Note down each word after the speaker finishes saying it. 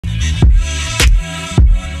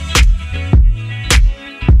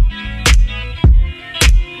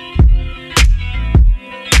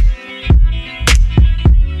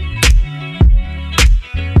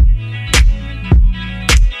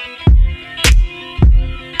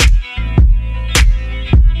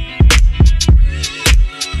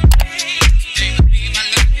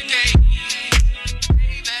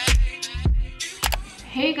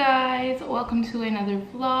welcome to another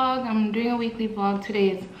vlog. I'm doing a weekly vlog. Today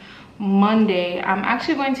is Monday. I'm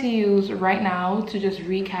actually going to use right now to just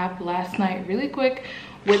recap last night really quick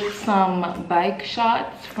with some bike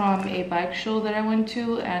shots from a bike show that I went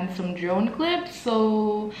to and some drone clips.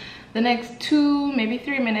 So the next 2, maybe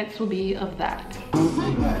 3 minutes will be of that.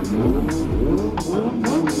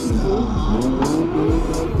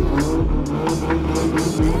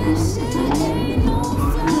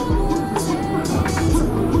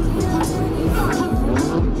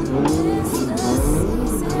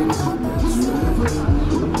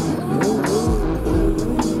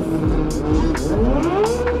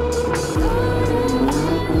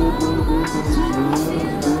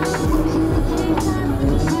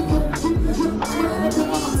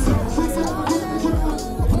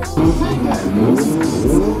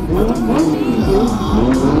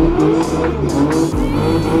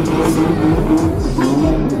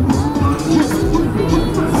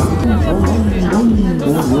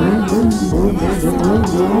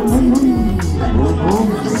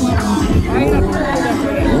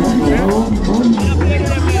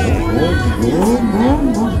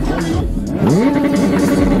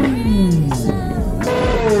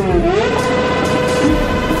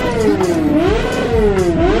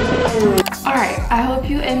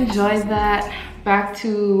 Enjoyed that. Back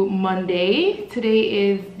to Monday. Today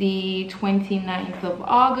is the 29th of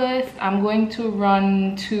August. I'm going to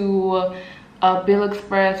run to a Bill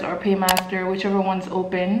Express or Paymaster, whichever one's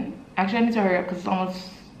open. Actually, I need to hurry up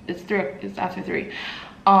because it's after 3.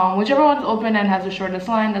 Whichever one's open and has the shortest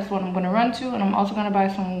line, that's what I'm going to run to. And I'm also going to buy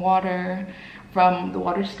some water from the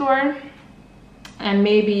water store, and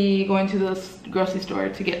maybe going to the grocery store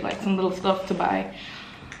to get like some little stuff to buy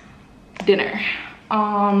dinner.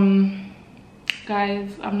 Guys,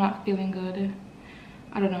 I'm not feeling good.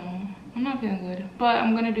 I don't know, I'm not feeling good, but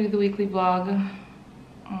I'm gonna do the weekly vlog,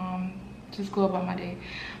 just go about my day.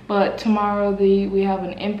 But tomorrow we have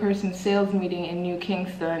an in-person sales meeting in New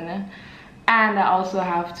Kingston, and I also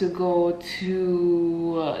have to go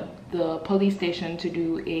to the police station to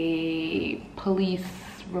do a police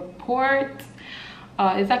report.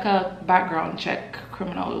 It's like a background check,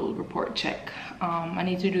 criminal report check. I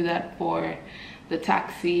need to do that for the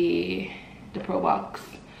taxi, the Pro Box,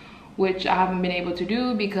 which I haven't been able to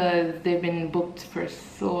do because they've been booked for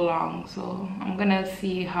so long. So I'm gonna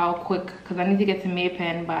see how quick, because I need to get to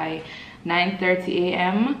Maypen by 9:30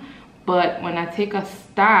 a.m. But when I take a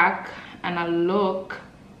stack and I look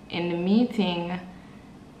in the meeting,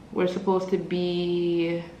 we're supposed to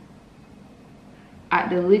be at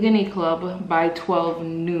the Ligony Club by 12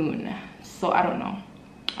 noon. So I don't know,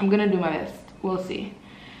 I'm gonna do my best, we'll see.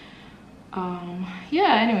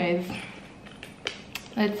 Yeah, anyways,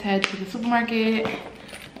 let's head to the supermarket.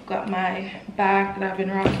 I've got my bag that I've been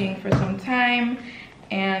rocking for some time,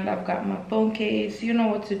 and I've got my phone case. You know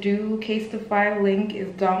what to do. Casetify link is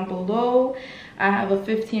down below. I have a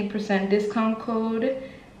 15% discount code.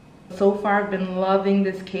 So far I've been loving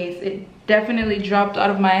this case. It definitely dropped out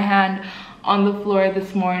of my hand on the floor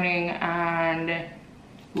this morning, and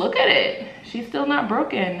look at it, she's still not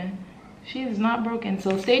broken. She is not broken.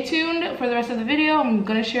 So stay tuned for the rest of the video. I'm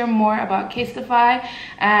gonna share more about Casetify,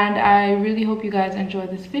 and I really hope you guys enjoy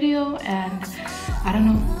this video. And I don't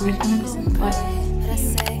know where it's gonna go, but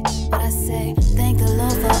I say, thank the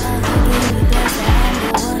Lord for all he gave me. Blessed I'm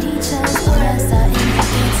the one he chose. The rest are in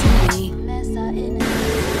me.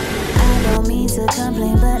 I don't mean to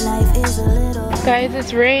complain, but life is a little. Guys,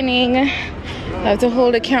 it's raining. I have to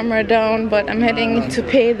hold the camera down, but I'm heading to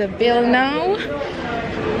pay the bill now.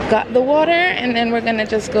 Got the water, and then we're gonna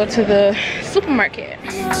just go to the supermarket.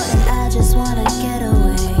 I just wanna get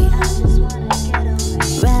away.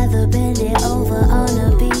 Rather bend it over on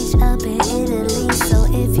a beach up in Italy. So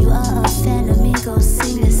if you are a fan of me, go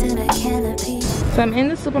see this in a canopy. So I'm in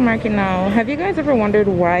the supermarket now. Have you guys ever wondered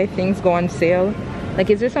why things go on sale? Like,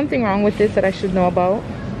 is there something wrong with this that I should know about?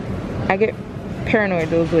 I get paranoid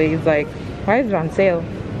those ways, like, why is it on sale?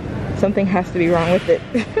 Something has to be wrong with it.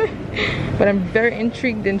 But I'm very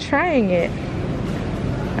intrigued in trying it.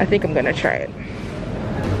 I think I'm gonna try it.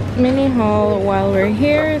 Mini haul while we're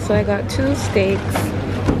here. So I got 2 steaks,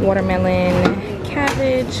 watermelon,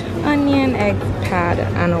 cabbage, onion, egg pad,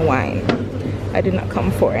 and a wine. I did not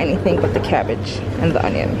come for anything but the cabbage and the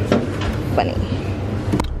onion. Funny.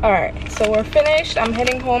 Alright, so we're finished. I'm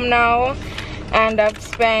heading home now, and I've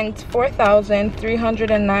spent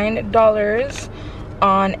 $4,309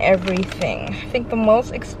 on everything. I think the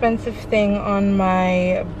most expensive thing on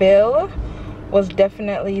my bill was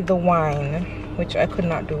definitely the wine, which I could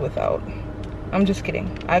not do without. I'm just kidding,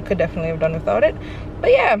 I could definitely have done without it. But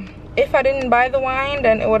yeah, if I didn't buy the wine,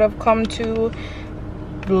 then it would have come to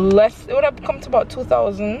less, it would have come to about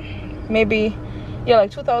 2,000, maybe, yeah,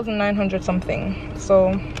 like 2,900 something.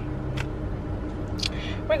 So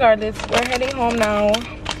regardless, we're heading home now.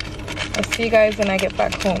 I'll see you guys when I get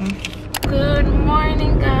back home. Good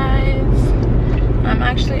morning, guys. I'm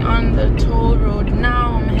actually on the toll road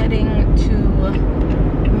now. I'm heading to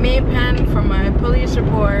Maypen for my police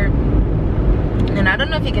report. And I don't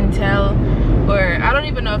know if you can tell, or I don't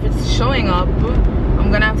even know if it's showing up.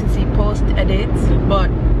 I'm gonna have to see post edits, but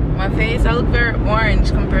my face, I look very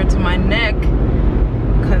orange compared to my neck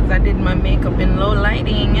because I did my makeup in low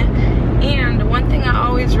lighting. And one thing I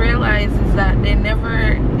always realize is that they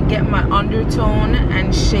never get my undertone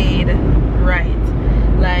and shade right.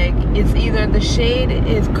 Like, it's either the shade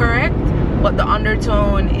is correct, but the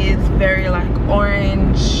undertone is very like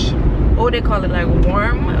orange. Oh, they call it like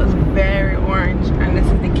warm. It was very orange, and this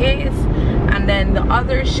is the case. And then the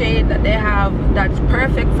other shade that they have that's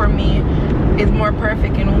perfect for me is more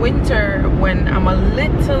perfect in winter when I'm a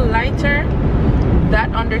little lighter.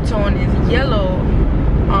 That undertone is yellow,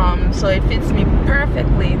 so it fits me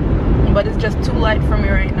perfectly, but it's just too light for me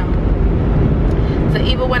right now. So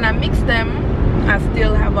even when I mix them, I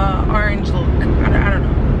still have a orange look. I don't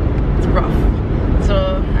know, it's rough.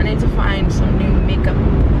 So I need to find some new makeup,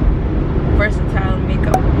 versatile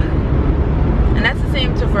makeup. And that's the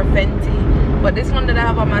same too for Fenty, but this one that I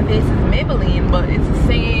have on my face is Maybelline, but it's the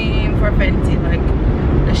same for Fenty. Like,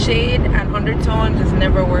 the shade and undertone just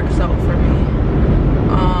never works out for me.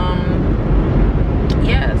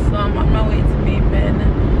 Yeah, so I'm on my way to Maypen. I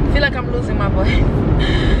feel like I'm losing my voice.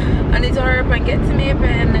 I need to hurry up and get to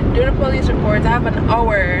Maypen, do the police report. I have an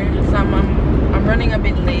hour, so I'm running a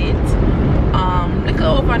bit late.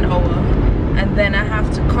 Little over an hour. And then I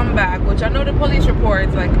have to come back, which I know the police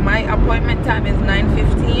reports, like my appointment time is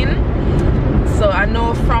 9:15. So I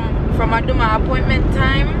know from I do my appointment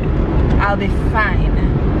time, I'll be fine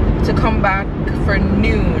to come back for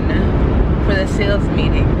noon for the sales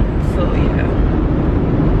meeting. So yeah,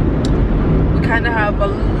 we kind of have a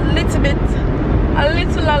lot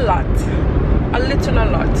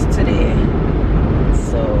today.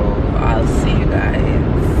 So I'll see you guys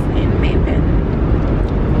in Maypen.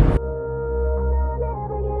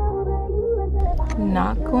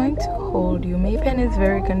 Not going to hold you. Maypen is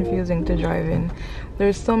very confusing to drive in.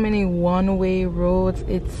 There's so many one-way roads.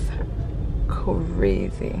 It's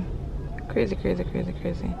crazy.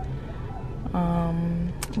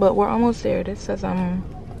 But we're almost there. This says I'm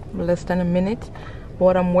less than a minute.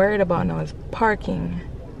 What I'm worried about now is parking.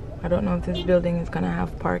 I don't know if this building is gonna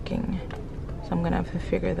have parking, so I'm gonna have to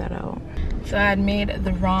figure that out. So I had made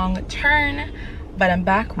the wrong turn, but I'm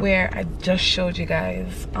back where I just showed you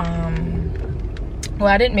guys. Well,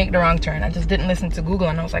 I didn't make the wrong turn. I just didn't listen to Google,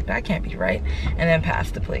 and I was like, that can't be right, and then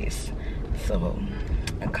passed the place. So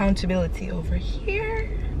accountability over here.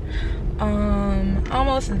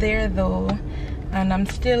 Almost there though, and I'm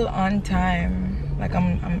still on time. Like,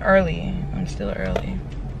 I'm early. I'm still early.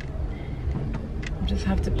 I just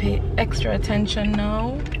have to pay extra attention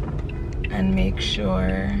now and make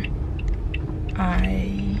sure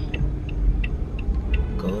I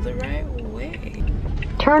go the right way.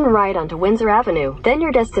 Turn right onto Windsor Avenue, then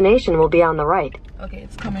your destination will be on the right. Okay,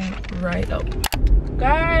 it's coming right up.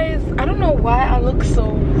 Guys, I don't know why I look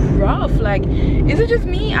so rough. Like, is it just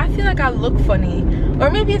me? I feel like I look funny, or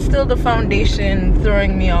maybe it's still the foundation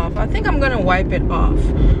throwing me off. I think I'm gonna wipe it off.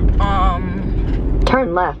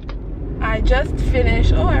 Turn left. I just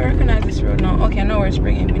finished. Oh, I recognize this road now. Okay, I know where it's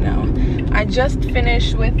bringing me now. I just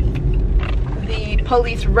finished with the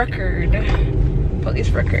police record.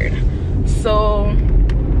 So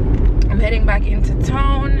I'm heading back into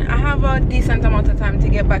town. I have a decent amount of time to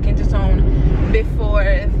get back into town before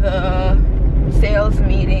the sales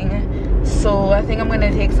meeting. So I think I'm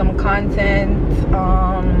gonna take some content,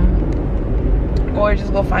 or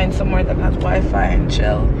just go find somewhere that has Wi-Fi and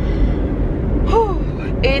chill.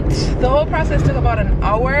 The whole process took about an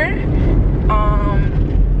hour.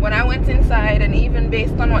 When I went inside, and even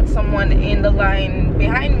based on what someone in the line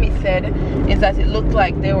behind me said, is that it looked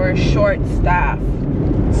like they were short-staffed.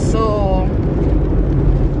 So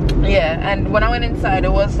yeah, and when I went inside,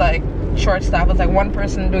 it was like short-staffed. It was like one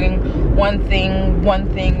person doing one thing,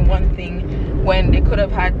 when they could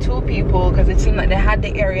have had two people, because it seemed like they had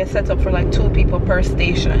the area set up for like 2 people per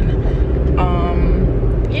station.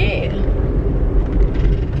 Yeah,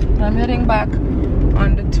 I'm heading back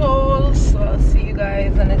on the toll, so I'll see you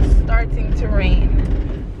guys. And it's starting to rain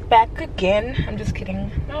back again. I'm just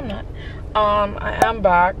kidding. No, I'm not. I am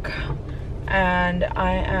back, and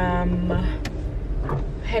I am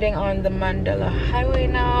heading on the Mandela Highway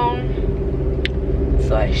now.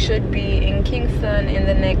 So I should be in Kingston in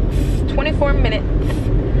the next 24 minutes.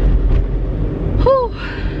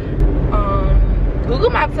 Google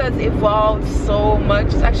Maps has evolved so much.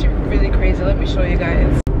 It's actually really crazy. Let me show you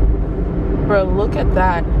guys. Bro, look at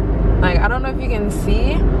that. Like, I don't know if you can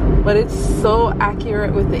see, but it's so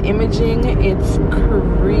accurate with the imaging. It's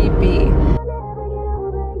creepy.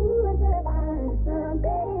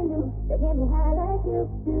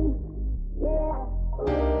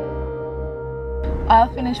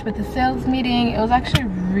 I'll finish with the sales meeting. It was actually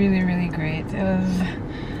really great. It was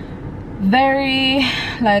very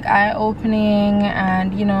like eye-opening,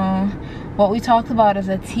 and you know what we talked about as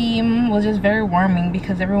a team was just very warming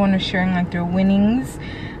because everyone was sharing like their winnings,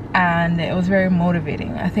 and it was very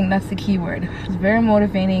motivating. I think that's the key word. It was very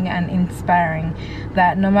motivating and inspiring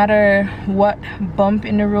that no matter what bump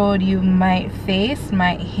in the road you might face,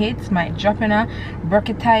 might hit, might drop in a break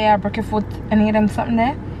a tire, break a foot, any of them something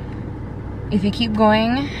there, if you keep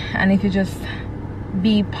going and if you just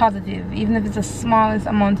be positive, even if it's the smallest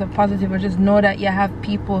amount of positive, or just know that you have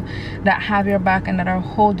people that have your back and that are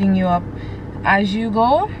holding you up as you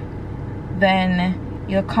go, then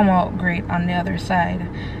you'll come out great on the other side.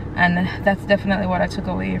 And that's definitely what I took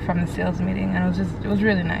away from the sales meeting, and it was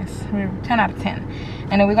really nice. 10 out of 10.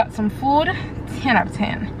 And then we got some food, 10 out of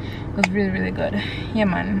 10. It was really good. Yeah,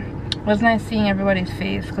 man. It was nice seeing everybody's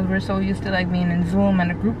face because we're so used to like being in Zoom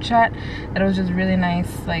and a group chat that it was just really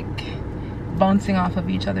nice like bouncing off of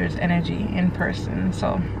each other's energy in person.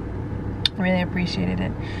 So really appreciated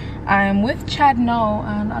it. I'm with Chad now,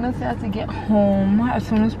 and honestly I have to get home as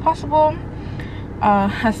soon as possible.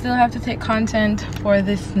 I still have to take content for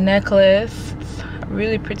this necklace. It's a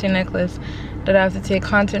really pretty necklace that I have to take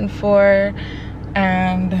content for,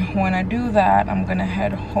 and when I do that I'm gonna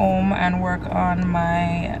head home and work on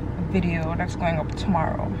my video that's going up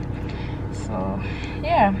tomorrow. So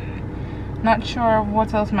yeah, not sure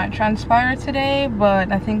what else might transpire today,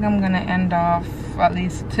 but I think I'm gonna end off at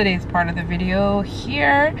least today's part of the video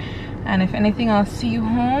here, and if anything I'll see you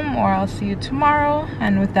home or I'll see you tomorrow.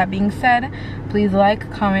 And with that being said, please like,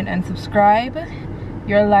 comment, and subscribe.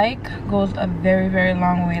 Your like goes a very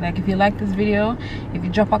long way. Like if you like this video, if you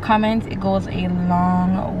drop a comment, it goes a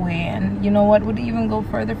long way. And you know what would even go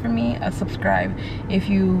further for me? A subscribe. If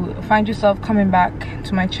you find yourself coming back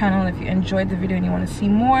to my channel, if you enjoyed the video and you want to see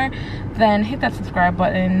more, then hit that subscribe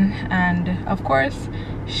button, and of course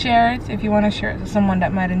share it if you want to share it to someone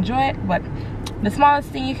that might enjoy it. But the smallest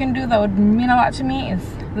thing you can do that would mean a lot to me is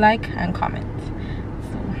like and comment.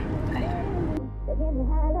 So bye.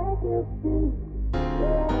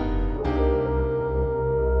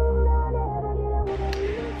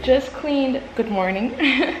 Just cleaned, good morning.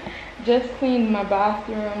 Just cleaned my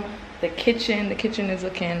bathroom, the kitchen is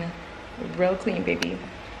looking real clean, baby.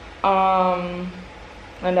 And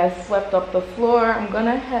I swept up the floor. I'm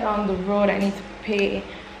gonna head on the road. I need to pay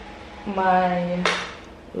my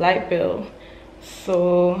light bill,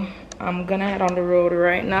 so I'm gonna head on the road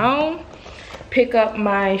right now, pick up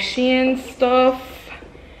my Shein stuff,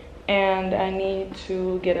 and I need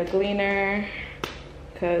to get a gleaner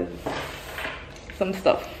because some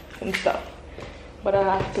stuff, but I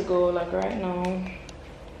have to go like right now.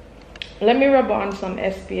 Let me rub on some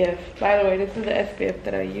SPF. By the way, this is the SPF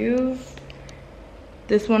that I use.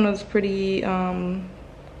 This one was pretty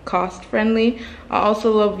cost friendly. I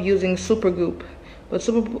also love using Supergoop, but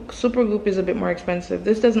Supergoop is a bit more expensive.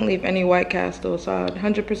 This doesn't leave any white cast though, so I'd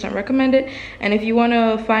 100% recommend it. And if you want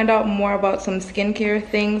to find out more about some skincare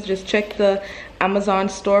things, just check the Amazon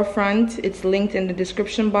storefront. It's linked in the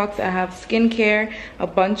description box. I have skincare, a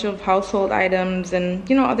bunch of household items, and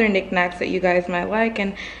you know, other knickknacks that you guys might like.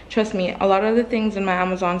 And trust me, a lot of the things in my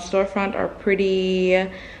Amazon storefront are pretty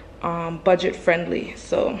budget friendly,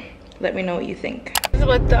 so let me know what you think. This is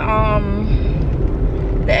what the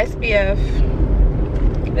SPF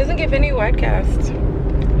doesn't give any white cast,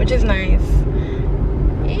 which is nice.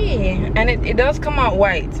 And it does come out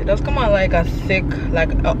white. It does come out like a thick,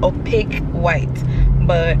 like a opaque white,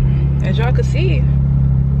 but as y'all can see,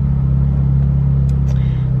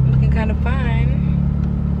 I'm looking kind of fine.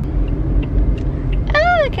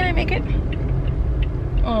 Oh, can I make it?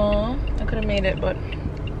 Oh, I could have made it, but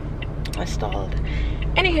I stalled.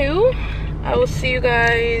 Anywho, I will see you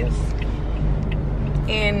guys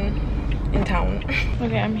in town.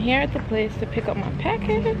 Okay, I'm here at the place to pick up my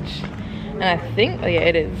package, and I think, oh yeah,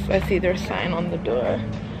 it is. I see their sign on the door.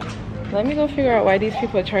 Let me go figure out why these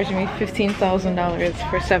people are charging me $15,000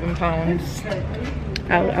 for 7 pounds.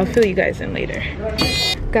 I'll fill you guys in later.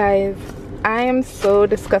 Guys, I am so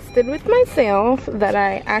disgusted with myself that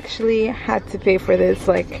I actually had to pay for this.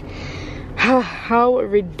 Like, how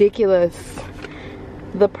ridiculous.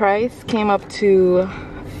 The price came up to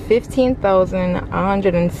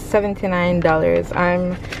 $15,179.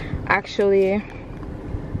 I'm actually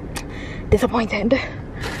disappointed.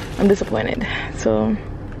 I'm disappointed. So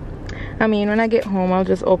I mean, when I get home, I'll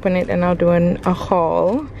just open it and I'll do a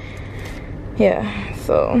haul. Yeah,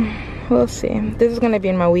 so we'll see. This is gonna be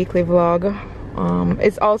in my weekly vlog.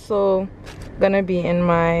 It's also gonna be in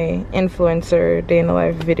my influencer day in the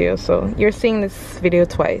life video, so you're seeing this video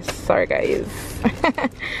twice. Sorry guys.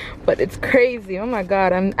 But it's crazy. Oh my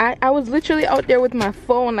god, I was literally out there with my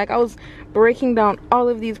phone, like I was breaking down all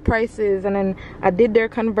of these prices, and then I did their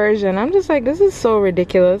conversion. I'm just like, this is so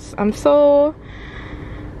ridiculous. I'm so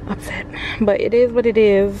upset, but it is what it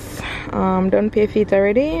is. Don't pay feet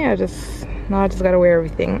already. Now I just gotta wear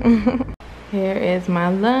everything. Here is my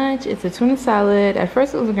lunch. It's a tuna salad. At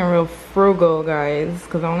first it was looking real frugal, guys,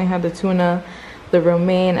 because I only had the tuna, the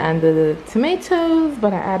romaine, and the tomatoes,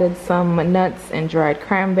 but I added some nuts and dried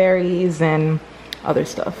cranberries and other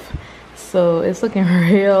stuff. So it's looking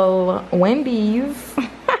real Wendy's.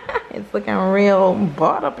 It's looking real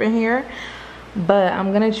bought up in here, but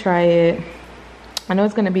I'm gonna try it. I know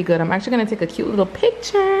it's gonna be good. I'm actually gonna take a cute little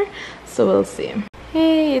picture, so we'll see.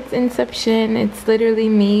 Hey, it's Inception. It's literally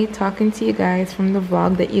me talking to you guys from the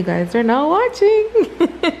vlog that you guys are now watching.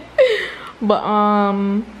 But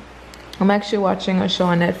I'm actually watching a show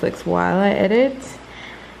on Netflix while I edit.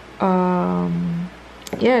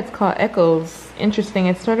 Yeah, it's called Echoes. Interesting.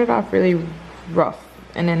 It started off really rough,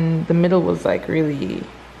 and then the middle was like really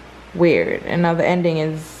weird, and now the ending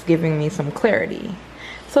is giving me some clarity.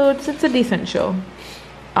 So it's a decent show.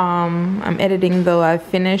 I'm editing though. I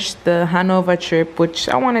finished the Hanover trip, which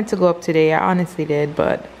I wanted to go up today. I honestly did,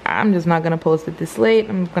 but I'm just not gonna post it this late.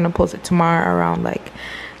 I'm gonna post it tomorrow around like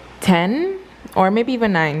 10 or maybe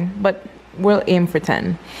even 9, but we'll aim for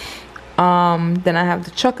 10. Then I have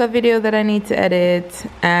the Chukka video that I need to edit,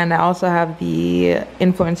 and I also have the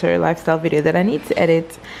influencer lifestyle video that I need to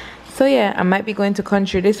edit. So yeah, I might be going to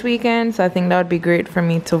country this weekend, so I think that would be great for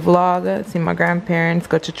me to vlog, see my grandparents,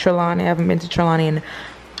 go to Trelawney. I haven't been to Trelawney in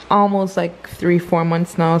almost like 3-4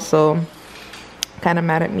 months now, so kind of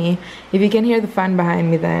mad at me. If you can hear the fan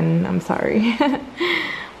behind me, then I'm sorry.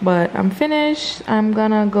 But I'm finished. I'm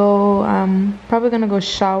gonna go, probably gonna go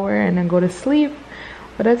shower and then go to sleep.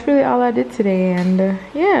 But that's really all I did today, and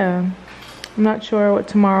yeah, I'm not sure what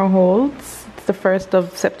tomorrow holds. It's the 1st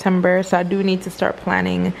of September, so I do need to start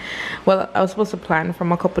planning. Well, I was supposed to plan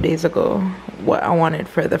from a couple days ago what I wanted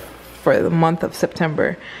for the month of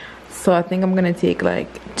September. So I think I'm gonna take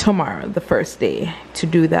like tomorrow, the first day, to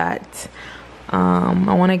do that.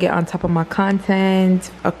 I want to get on top of my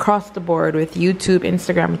content across the board with YouTube,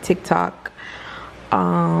 Instagram, TikTok.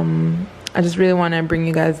 I just really want to bring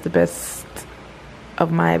you guys the best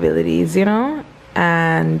of my abilities, you know.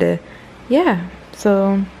 And yeah,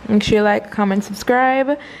 so make sure you like, comment,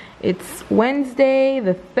 subscribe. It's Wednesday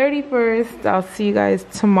the 31st. I'll see you guys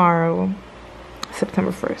tomorrow,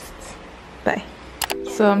 September 1st. Bye.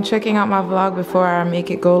 So I'm checking out my vlog before I make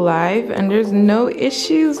it go live, and there's no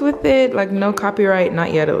issues with it, like no copyright,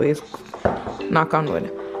 not yet at least, knock on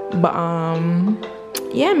wood. But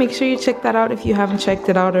yeah, make sure you check that out if you haven't checked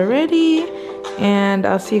it out already, and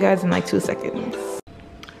I'll see you guys in like 2 seconds.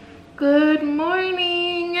 Good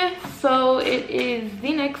morning. So it is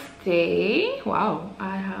the next day. Wow,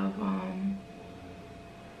 I have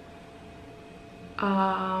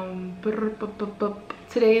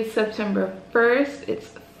today is September 1st. It's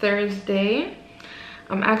Thursday.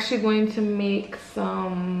 I'm actually going to make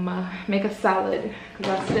a salad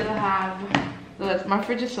because I still have, look, my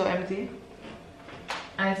fridge is so empty.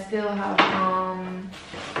 I still have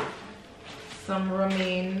some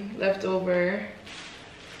romaine left over.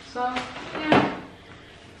 So yeah,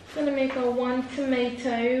 I'm gonna make a 1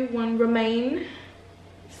 tomato, 1 romaine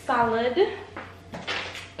salad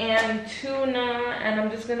and tuna, and I'm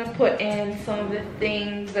just gonna put in some of the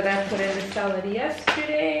things that I put in the salad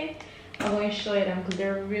yesterday. I'm going to show you them because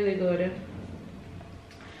they're really good.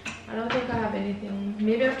 I don't think I have anything.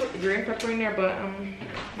 Maybe I put the green pepper in there, but I'm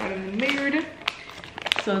not in the mood.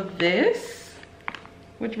 So this,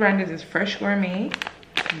 which brand is this? Fresh Gourmet.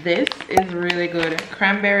 This is really good.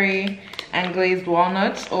 Cranberry and glazed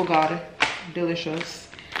walnuts. Oh god, delicious.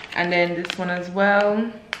 And then this one as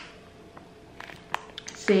well,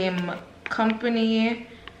 same company.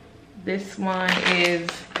 This one is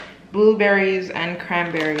blueberries and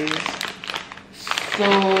cranberries. So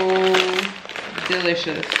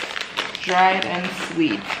delicious, dried and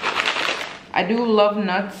sweet. I do love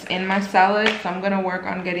nuts in my salad, so I'm gonna work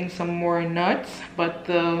on getting some more nuts, but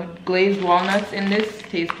the glazed walnuts in this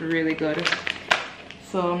taste really good.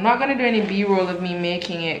 So I'm not gonna do any b-roll of me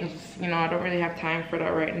making it because, you know, I don't really have time for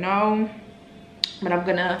that right now. But I'm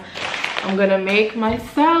gonna make my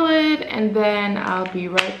salad and then I'll be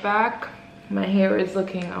right back My hair is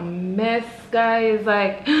looking a mess, guys.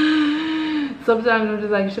 Like, sometimes I'm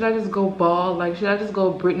just like, should I just go bald? Like, should I just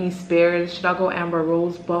go Britney Spears? Should I go Amber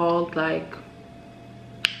Rose bald? Like,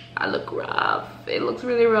 I look rough. It looks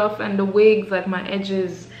really rough. And the wigs, like my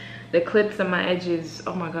edges, the clips and my edges,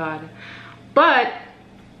 oh my god. But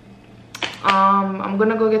I'm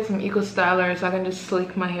gonna go get some Eco Styler so I can just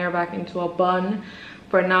slick my hair back into a bun.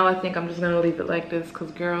 For now, I think I'm just gonna leave it like this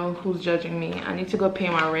because, girl, who's judging me? I need to go pay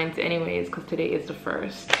my rent anyways because today is the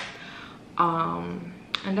 1st.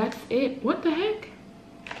 And that's it. What the heck?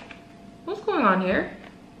 What's going on here?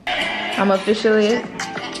 I'm officially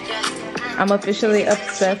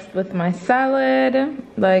obsessed with my salad.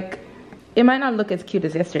 Like, it might not look as cute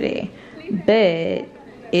as yesterday, but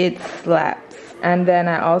it slaps. And then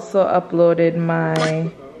I also uploaded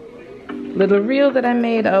my little reel that I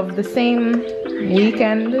made of the same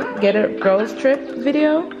weekend Get a Girls Trip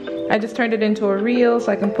video. I just turned it into a reel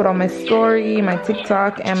so I can put on my story, my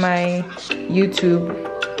TikTok, and my YouTube.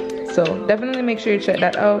 So definitely make sure you check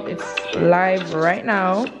that out. It's live right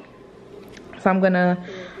now. So I'm gonna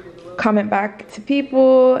comment back to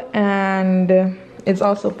people, and it's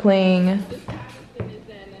also playing.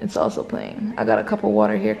 I got a cup of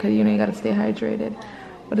water here because you know you gotta stay hydrated.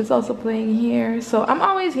 But it's also playing here. So I'm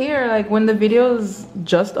always here. Like when the video's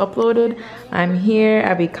just uploaded, I'm here.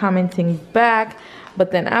 I'll be commenting back.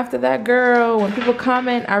 But then after that, girl, when people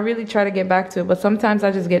comment, I really try to get back to it. But sometimes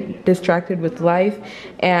I just get distracted with life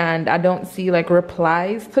and I don't see like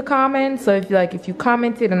replies to comments. So if you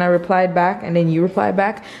commented and I replied back and then you reply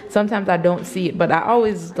back, sometimes I don't see it. But I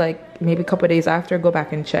always, like, maybe a couple days after, go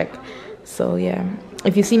back and check. So yeah,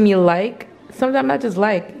 if you see me like, sometimes I just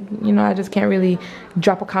like, you know, I just can't really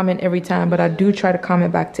drop a comment every time, but I do try to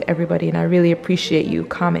comment back to everybody, and I really appreciate you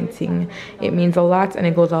commenting. It means a lot and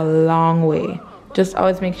it goes a long way. Just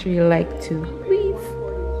always make sure you like too, please.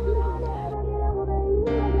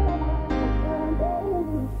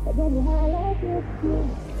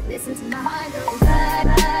 Listen to my heart go.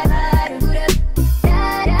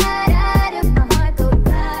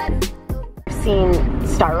 Seen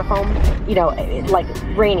styrofoam, you know, like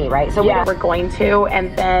rainy, right? So yeah, we're going to,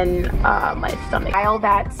 and then my stomach. While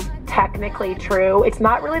that's technically true, it's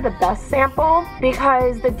not really the best sample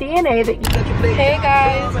because the DNA that you. Hey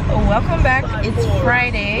guys, welcome back. It's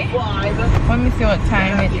Friday. Let me see what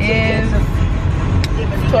time it is.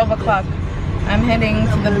 12 o'clock. I'm heading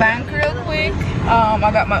to the bank real quick.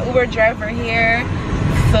 I got my Uber driver here,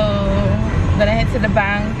 so I'm gonna head to the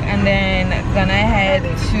bank and then gonna head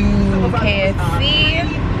to KFC.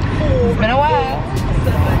 It's been a while.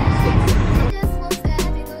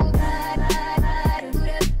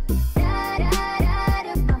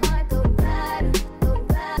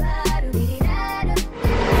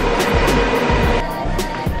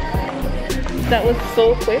 That was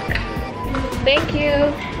so quick. Thank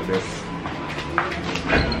you.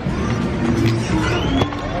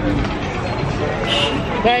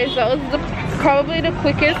 Guys, that was probably the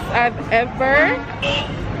quickest I've ever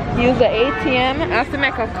used the ATM. I have to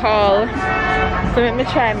make a call. So let me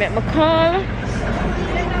try make my call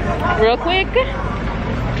real quick.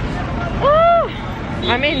 Oh,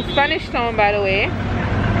 I'm in Spanish Town, by the way.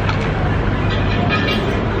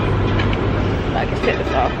 I can set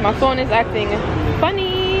this off. My phone is acting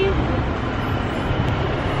funny.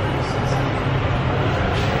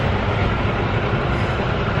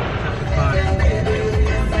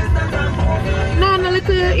 No, no, look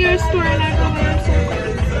at your store and I go there.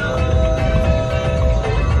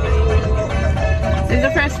 This is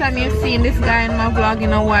the first time you've seen this guy in my vlog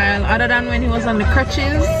in a while, other than when he was on the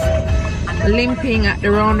crutches, limping at the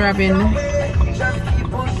round robin.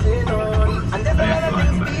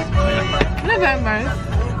 November.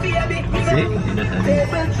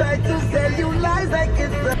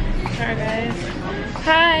 Alright guys.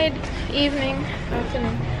 Hi, evening,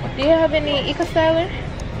 afternoon. Do you have any Eco Styler?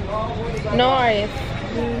 No worries.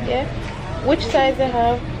 Yeah? Which size I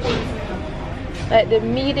have? Like the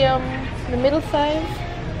medium, the middle size?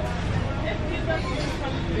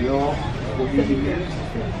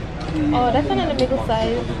 Oh, that's not the middle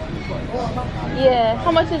size. Yeah,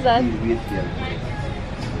 how much is that?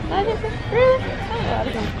 Really?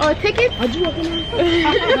 Oh, tickets? I'm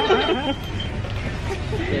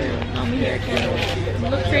here.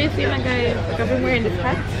 Look crazy, my guy. Like I've been wearing this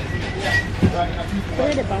hat.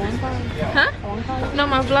 Huh? No,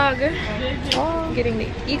 my vlog. Oh. Getting the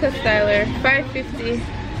Eco Styler, $5.50.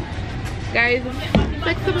 Guys, it's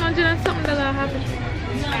like $700 and something that happened.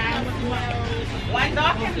 One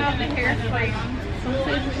dog can have the hair spray. Some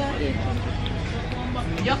places are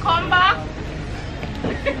it. You come back?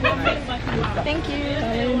 Thank you.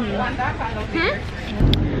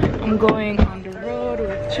 I'm going on the road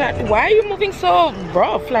with chat. Why are you moving so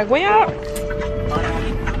rough? Like, where y'all?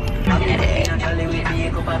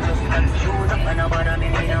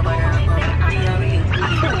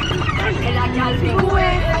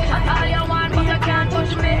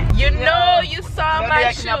 You know you saw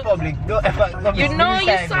my shoe. You know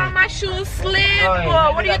you saw my shoe slip.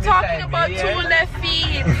 What are you talking about? 2 left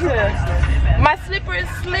feet. My slippers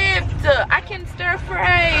slipped. I can stir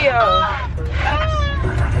fry.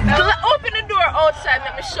 Open the door outside.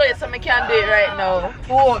 Let me show you something I can do it right now.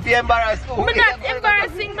 Oh, if you're embarrassed. I'm not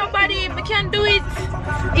embarrassing nobody. We can do it.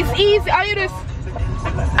 It's easy. All you do is,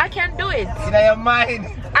 I can do it. In your mind.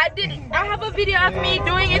 I did. I have a video of me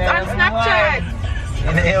doing it on Snapchat.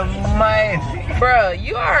 In your mind. Bro,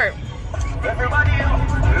 you are.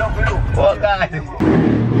 Oh God.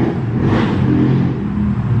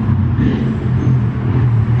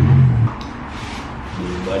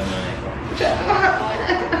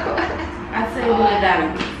 I say do it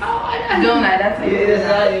down. Don't lie, that's how you did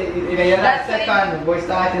it. That's second. Boy,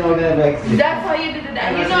 starting out there like. That's how you did it. You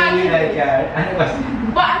know I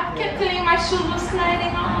can. But I kept telling you my shoes were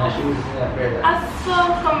sliding off. I saw.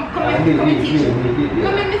 Come here, teach you.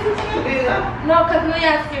 Come here, Mrs. No, because no,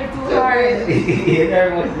 you're scared too hard.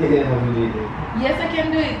 Yes, I can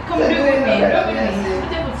do it. Come do it with me.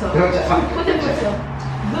 Put your foot up. Put your foot up.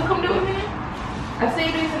 Come do it with me. I say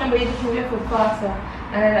you do it, but you just move your foot faster.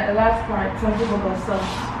 And then at the last part, some people go soft.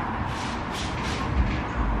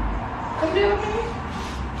 Come do it with me.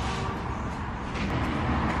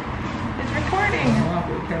 It's recording.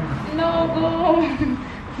 No, go.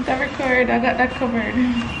 That record. I got that covered.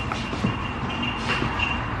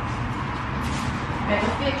 Yeah,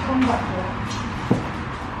 let's come back though.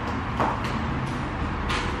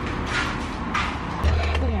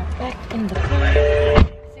 We are back in the car.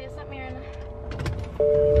 See us up, Miranda.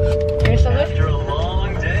 You're so good. After a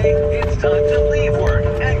long day, it's time to leave work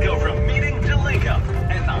and go from meeting to link up.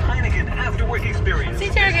 And the Heineken After Work Experience. See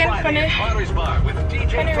you again, funny.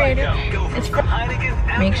 Funny radio. It's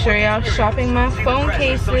make sure y'all shopping my phone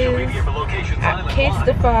cases at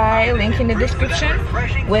Casetify, link in the description,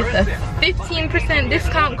 with a 15%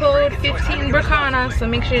 discount code, 15bbricana. So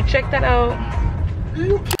make sure you check that out.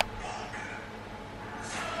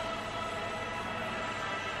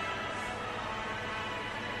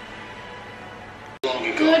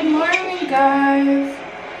 Good morning, guys.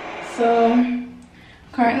 So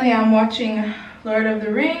currently I'm watching Lord of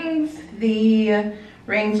the Rings, the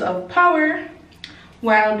Rings of Power,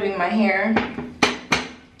 while doing my hair.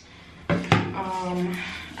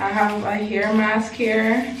 I have a hair mask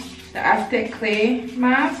here, the Aztec clay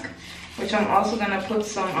mask, which I'm also gonna put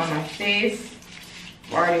some on my face.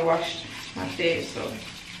 I've already washed my face, so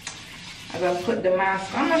I'm gonna put the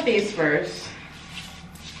mask on my face first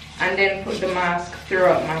and then put the mask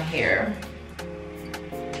throughout my hair.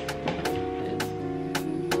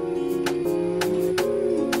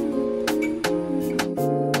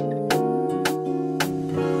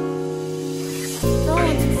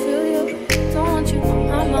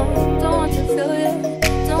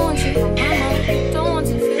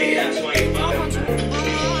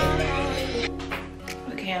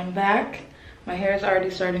 Okay, I'm back. My hair is already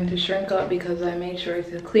starting to shrink up because I made sure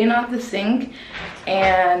to clean off the sink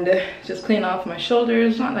and just clean off my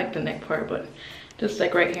shoulders, not like the neck part, but just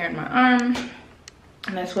like right here in my arm.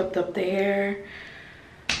 And I swept up the hair.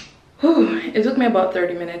 Whew, it took me about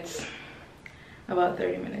 30 minutes. About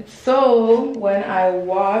 30 minutes. So when I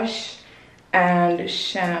wash and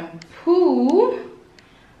shampoo,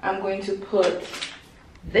 I'm going to put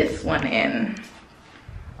this one in.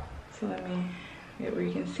 So let me get where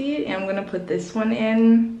you can see it. And I'm gonna put this one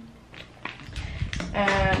in.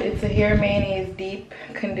 And it's a Hair Mayonnaise Deep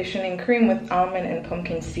Conditioning Cream with almond and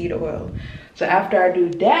pumpkin seed oil. So after I do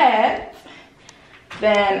that,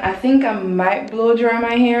 then I think I might blow dry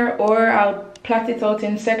my hair, or I'll plait it out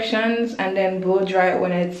in sections and then blow dry it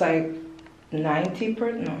when it's like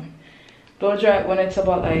 90%, no. Blow dry it when it's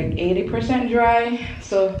about like 80% dry.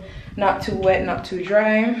 So not too wet, not too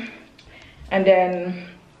dry. And then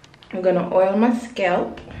I'm gonna oil my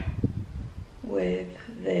scalp with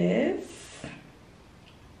this.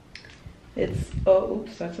 It's, oh,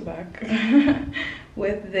 oops, that's a back.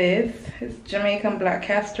 With this, it's Jamaican black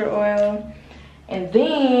castor oil. And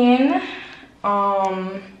then,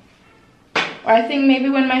 I think maybe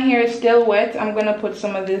when my hair is still wet, I'm gonna put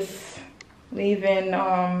some of this leave-in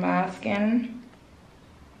mask in.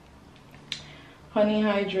 Honey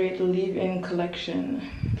Hydrate Leave-In Collection.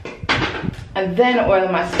 And then oil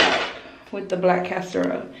my scalp with the black castor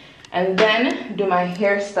oil. And then do my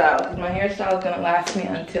hairstyle, because my hairstyle is gonna last me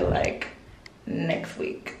until like next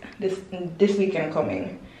week. This weekend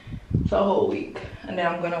coming. the whole week, and then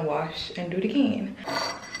I'm gonna wash and do it again.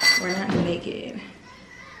 We're not naked.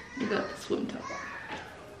 We got the swim top.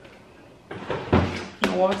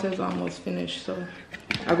 My water is almost finished, so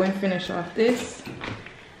I'm going to finish off this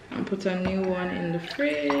and put a new one in the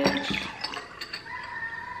fridge.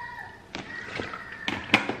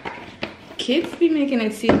 Kids be making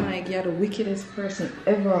it seem like you're the wickedest person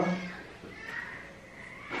ever.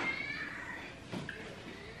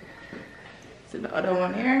 So the other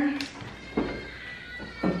one here.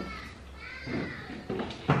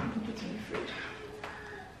 Put it in the fridge.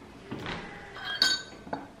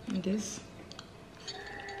 And this.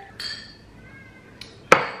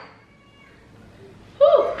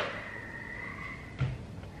 Whew.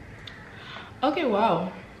 Okay,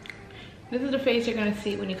 wow. This is the face you're gonna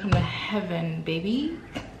see when you come to heaven, baby.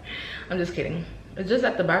 I'm just kidding. It's just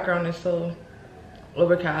that the background is so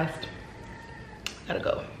overcast. Gotta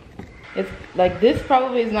go. It's like this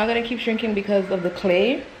probably is not gonna keep shrinking because of the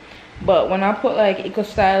clay, but when I put like Eco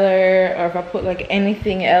Styler, or if I put like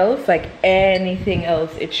anything else,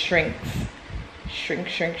 it shrinks. Shrink,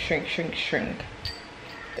 shrink, shrink, shrink, shrink.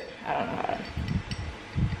 I don't know how to.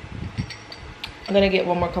 I'm gonna get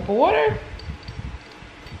one more cup of water.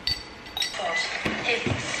 If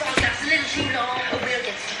the song lasts a little too long, we'll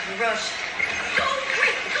get stuck in a rush. Go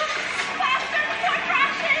quick, go faster before it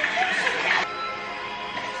crashes.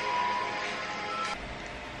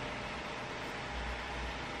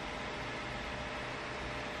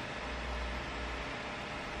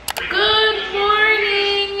 Good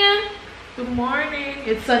morning. Good morning.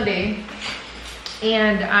 It's Sunday,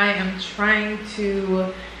 and I am trying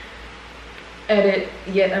to edit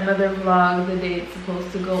yet another vlog the day it's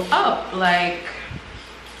supposed to go up. Like,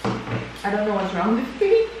 I don't know what's wrong with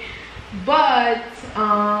me, but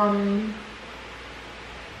I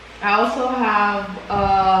also have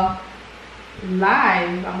a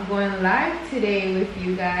live. I'm going live today with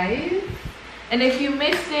you guys, and if you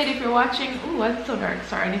missed it, if you're watching, ooh, why is it so dark?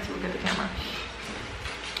 Sorry, I need to look at the camera.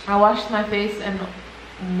 I washed my face and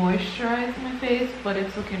moisturized my face, but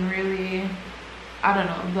it's looking really, I don't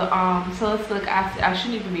know, the salicylic acid, I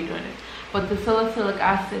shouldn't even be doing it, but the salicylic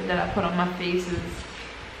acid that I put on my face is,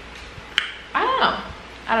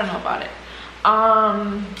 I don't know about it.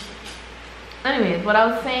 Anyways, what I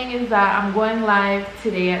was saying is that I'm going live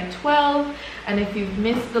today at 12, and if you've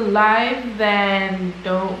missed the live, then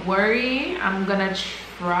don't worry. I'm gonna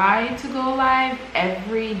try to go live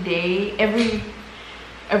every day, every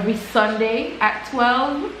Sunday at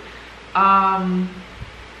 12.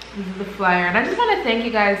 This is the flyer, and I just want to thank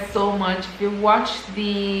you guys so much. If you watched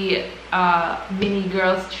the mini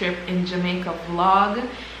girls trip in Jamaica vlog,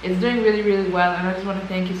 it's doing really well, and I just want to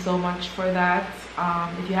thank you so much for that.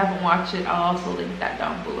 If you haven't watched it, I'll also link that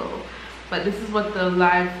down below. But this is what the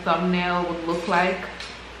live thumbnail would look like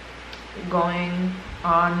going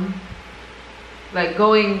on, like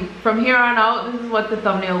going from here on out. This is what the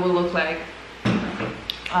thumbnail will look like.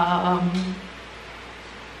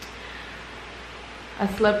 I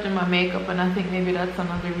slept in my makeup, and I think maybe that's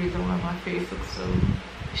another reason why my face looks so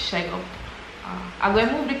shag up. I'm going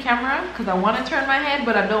to move the camera because I want to turn my head,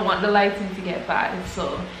 but I don't want the lighting to get bad.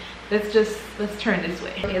 So let's turn this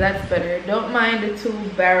way. Okay, that's better. Don't mind the two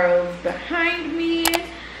barrels behind me.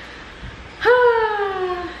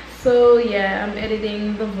 So yeah, I'm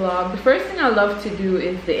editing the vlog. The first thing I love to do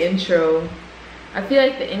is the intro. I feel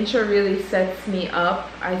like the intro really sets me up.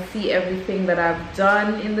 I see everything that I've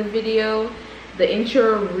done in the video. The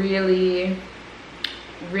intro really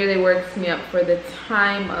works me up for the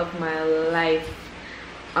time of my life.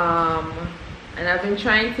 And I've been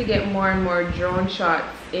trying to get more and more drone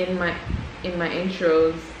shots in my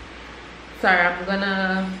intros. Sorry, I'm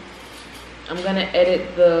gonna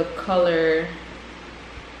edit the color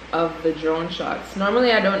of the drone shots.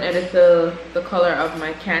 Normally I don't edit the color of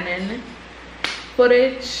my Canon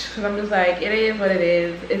footage because I'm just like, it is what it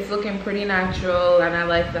is. It's looking pretty natural, and I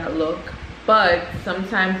like that look. But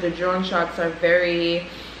sometimes the drone shots are very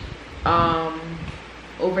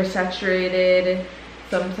oversaturated.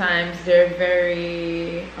 Sometimes they're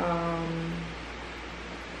very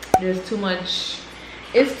there's too much,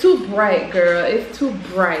 it's too bright, girl, it's too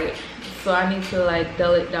bright. So I need to like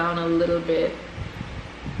dull it down a little bit.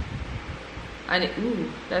 Ooh,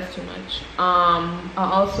 that's too much. I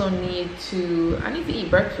also need to eat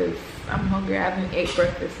breakfast. I'm hungry. I haven't ate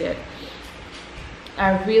breakfast yet.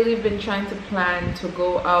 I've really been trying to plan to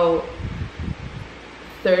go out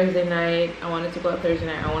Thursday night. I wanted to go out Thursday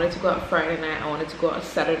night. I wanted to go out Friday night. I wanted to go out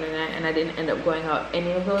Saturday night, and I didn't end up going out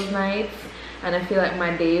any of those nights. And I feel like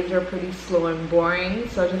my days are pretty slow and boring.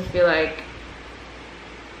 So I just feel like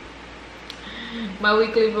my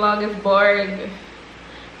weekly vlog is boring.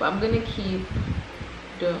 but I'm gonna keep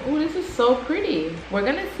doing. Oh, this is so pretty. We're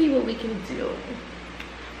gonna see what we can do.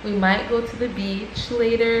 We might go to the beach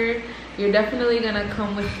later. You're definitely gonna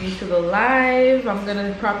come with me to the live. I'm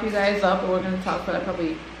gonna prop you guys up and we're gonna talk for like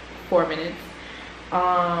probably 4 minutes.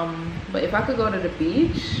 But if I could go to the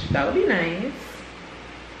beach, that would be nice.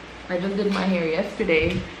 I just did my hair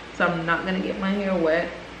yesterday, so I'm not gonna get my hair wet.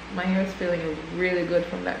 My hair is feeling really good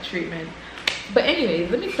from that treatment. But anyways,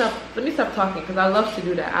 let me stop talking because I love to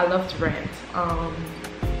do that. I love to rant.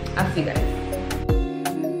 I'll see you guys.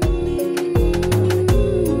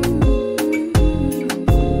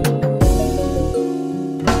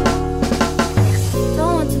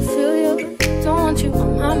 Don't want to feel you, don't want you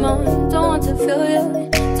on my mind. Don't want to feel you,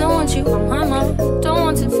 don't want you on my mind. Don't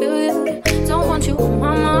want to feel you, don't want you on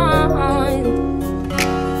my mind.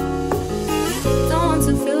 Don't want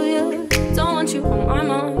to feel you, don't want you on my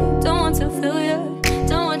mind. Don't want to feel you,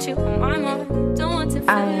 don't want you on my mind. Don't want to feel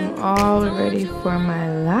you. I am all ready for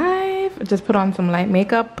my live. I just put on some light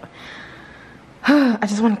makeup. I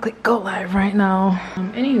just want to click go live right now.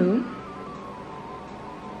 Anywho,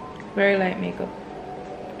 very light makeup.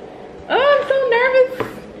 Oh, I'm so nervous.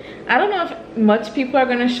 I don't know if much people are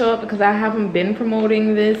gonna show up because I haven't been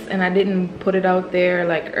promoting this and I didn't put it out there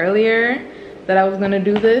like earlier that I was gonna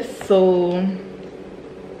do this, so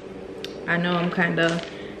I know I'm kind of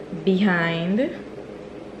behind.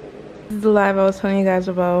 This is the live I was telling you guys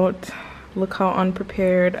about. Look how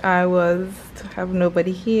unprepared I was to have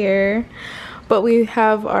nobody here. But we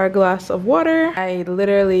have our glass of water. I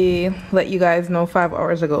literally let you guys know 5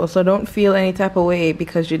 hours ago, so don't feel any type of way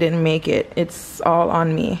because you didn't make it. It's all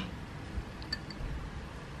on me.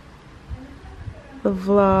 The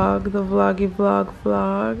vlog, the vloggy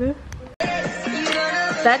vlog.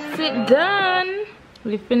 That's it, done.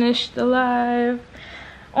 We finished the live.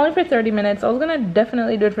 Only for 30 minutes. I was gonna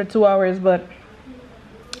definitely do it for 2 hours, but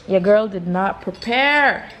your girl did not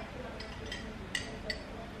prepare.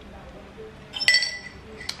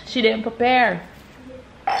 She didn't prepare.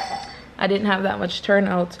 I didn't have that much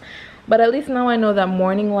turnout. But at least now I know that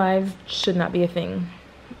morning lives should not be a thing.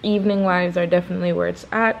 Evening lives are definitely where it's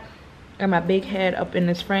at. And my big head up in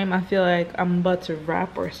this frame, I feel like I'm about to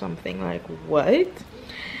rap or something. Like, what?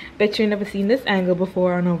 Bet you never seen this angle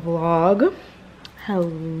before on a vlog.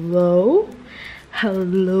 Hello?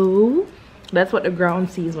 Hello? That's what the ground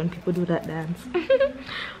sees when people do that dance.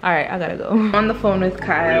 Alright, I gotta go. I'm on the phone with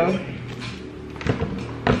Kyle.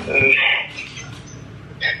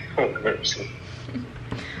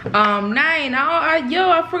 Nine. Yo,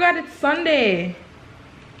 I forgot it's Sunday.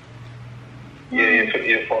 Yeah,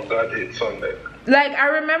 you forgot it's Sunday. Like, I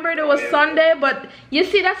remembered it was Sunday, but you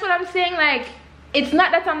see, that's what I'm saying. Like, it's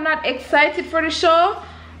not that I'm not excited for the show,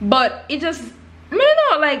 but it just, I don't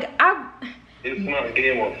know, like, it's not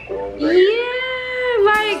Game of Thrones. Right? Yeah,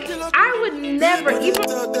 like, I would never even.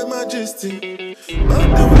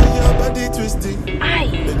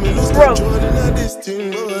 Bro.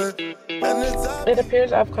 It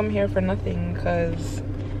appears I've come here for nothing, because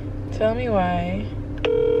tell me why.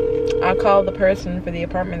 I called the person for the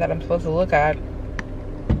apartment that I'm supposed to look at.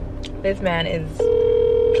 This man is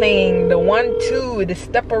playing the 1-2, the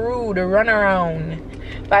stepperoo, the runaround.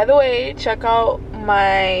 By the way, check out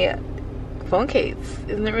my phone case.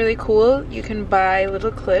 Isn't it really cool? You can buy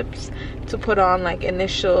little clips to put on like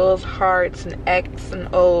initials, hearts, and X and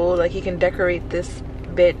O. Like, you can decorate this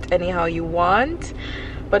bit anyhow you want.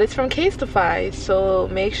 But it's from Casetify, so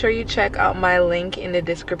make sure you check out my link in the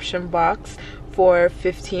description box for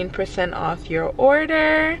 15% off your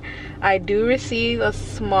order. I do receive a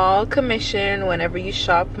small commission whenever you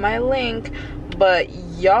shop my link, but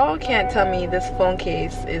y'all can't tell me this phone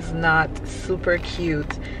case is not super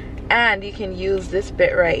cute. And you can use this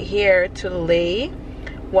bit right here to lay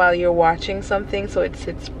while you're watching something, so it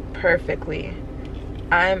sits perfectly.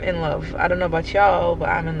 I'm in love. I don't know about y'all, but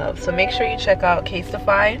I'm in love. So make sure you check out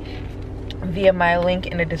Casetify via my link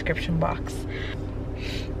in the description box.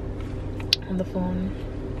 On the phone.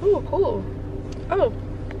 Oh, cool. Oh,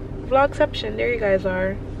 vlogception. There you guys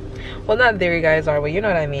are. Well, not there you guys are, but you know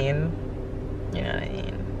what I mean. You know what I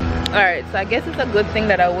mean. Alright, so I guess it's a good thing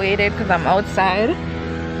that I waited because I'm outside.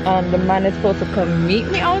 The man is supposed to come meet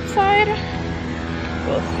me outside.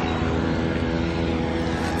 We'll see.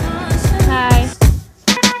 Hi.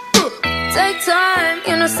 Take time,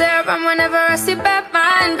 you know, stare around whenever I see bad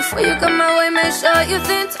mind. Before you come my way, make sure you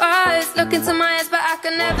think twice. Look into my eyes, but I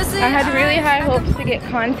can never see. I had really high hopes to get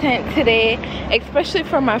content today, especially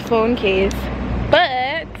for my phone case,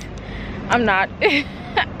 but I'm not.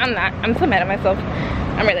 I'm so mad at myself.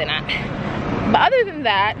 I'm really not. But other than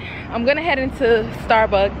that, I'm gonna head into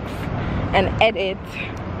Starbucks and edit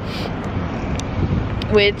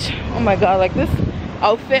which, oh my god, like this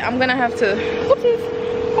outfit, I'm gonna have to, whoopsies,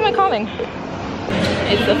 who am I calling?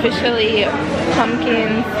 It's officially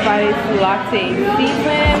pumpkin spice latte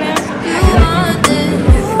season.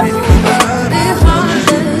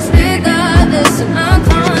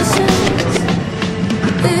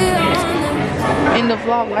 In the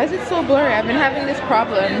vlog, why is it so blurry? I've been having this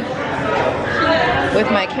problem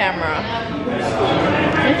with my camera.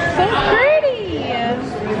 It's so pretty.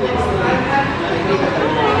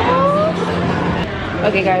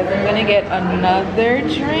 Okay guys, I'm gonna get another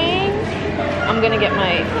drink. I'm gonna get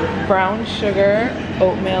my brown sugar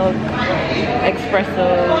oat milk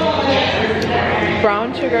espresso.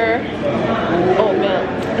 Brown sugar oat milk.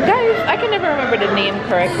 Guys, I can never remember the name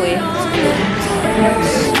correctly.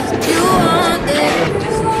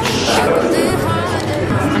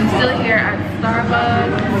 I'm still here at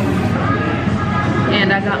Starbucks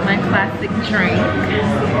and I got my classic drink,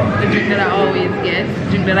 the drink that I always get, the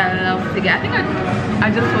drink that I love to get. I think I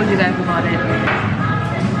just told you guys about it.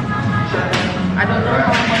 I don't know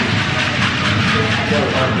how much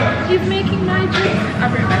he's making my drink. I'll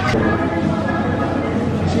bring it back.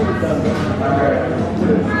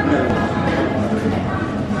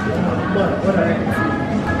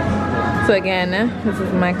 So again, this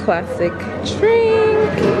is my classic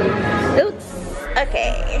drink. It looks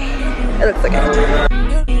okay. It looks okay.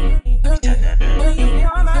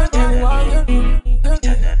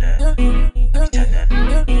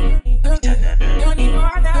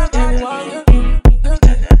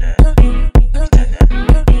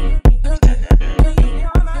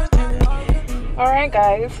 Alright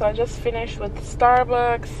guys, so I just finished with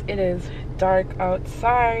Starbucks. It is dark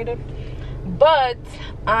outside, but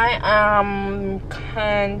I am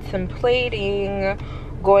contemplating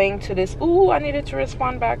going to this. Ooh, I needed to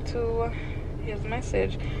respond back to his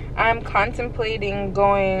message. I'm contemplating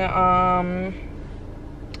going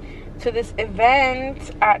to this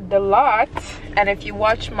event at the lot, and if you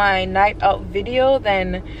watch my night out video,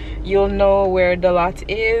 then you'll know where the lot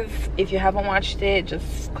is. If you haven't watched it,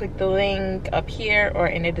 just click the link up here or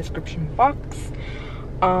in the description box.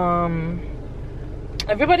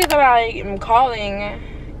 Everybody that I am calling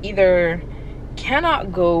either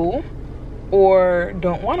cannot go or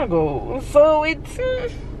don't want to go, so it's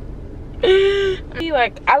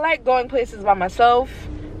like, I like going places by myself.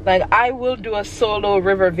 Like, I will do a solo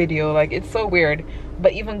river video. Like, it's so weird,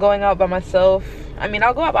 but even going out by myself, I mean,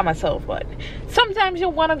 I'll go out by myself, but sometimes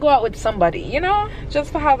you'll want to go out with somebody, you know,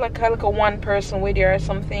 just to have like a one person with you or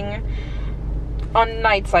something on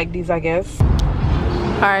nights like these, I guess.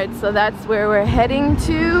 All right, so that's where we're heading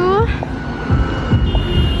to.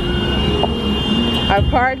 I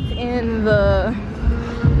parked in the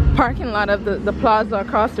parking lot of the plaza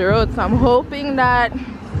across the road, so I'm hoping that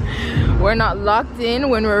we're not locked in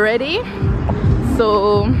when we're ready.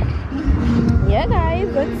 So yeah guys,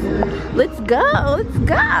 let's go.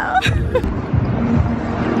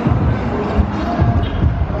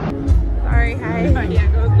 Sorry, hi. Oh, yeah,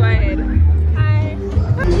 go ahead. Hi.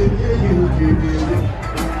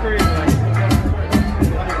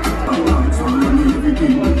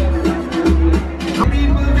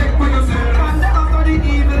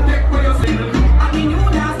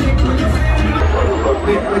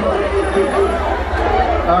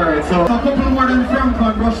 Alright, so a couple more than Frank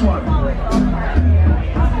on rush one.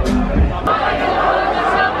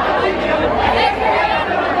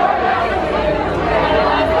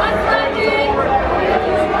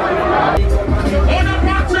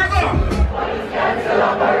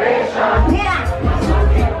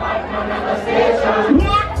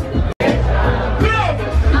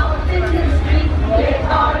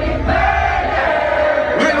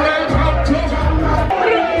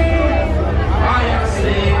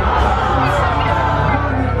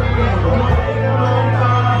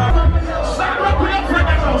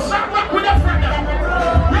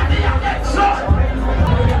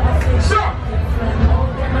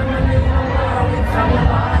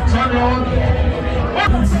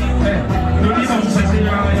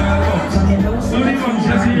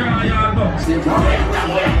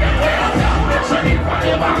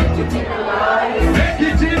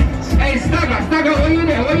 Hey, Stagger, where you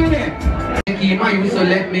there? I used to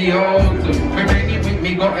let me out. My baby with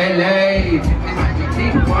me go LA. It's like you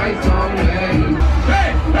think twice on way.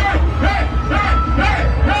 Hey!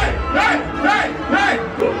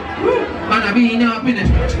 Man, I been up in the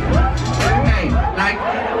hey, like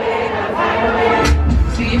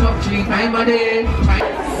see him up 3 times a day.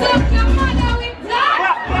 Suck your mother with that.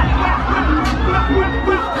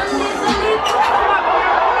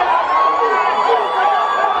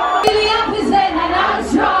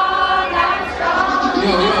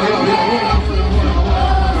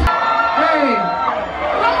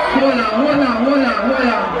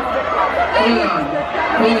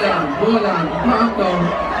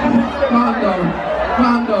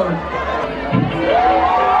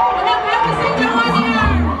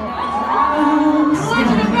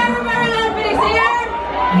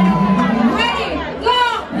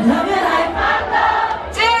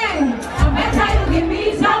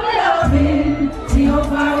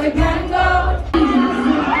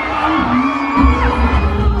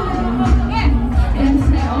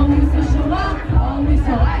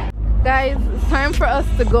 guys, it's time for us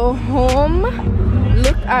to go home.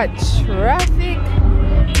 Look at traffic.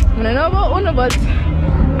 I don't know about Uno, but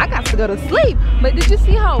I got to go to sleep. But did you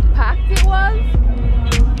see how packed it was?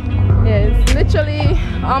 Yeah, it's literally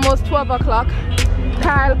almost 12 o'clock.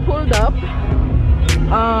 Kyle pulled up.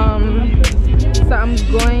 So I'm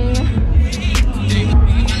going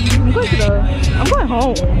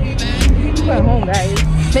home. I'm going home,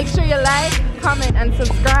 guys. Make sure you like, comment, and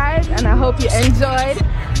subscribe. And I hope you enjoyed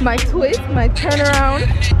my twist, my turnaround.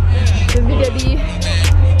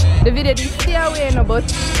 The video stay away, no,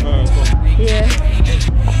 but yeah.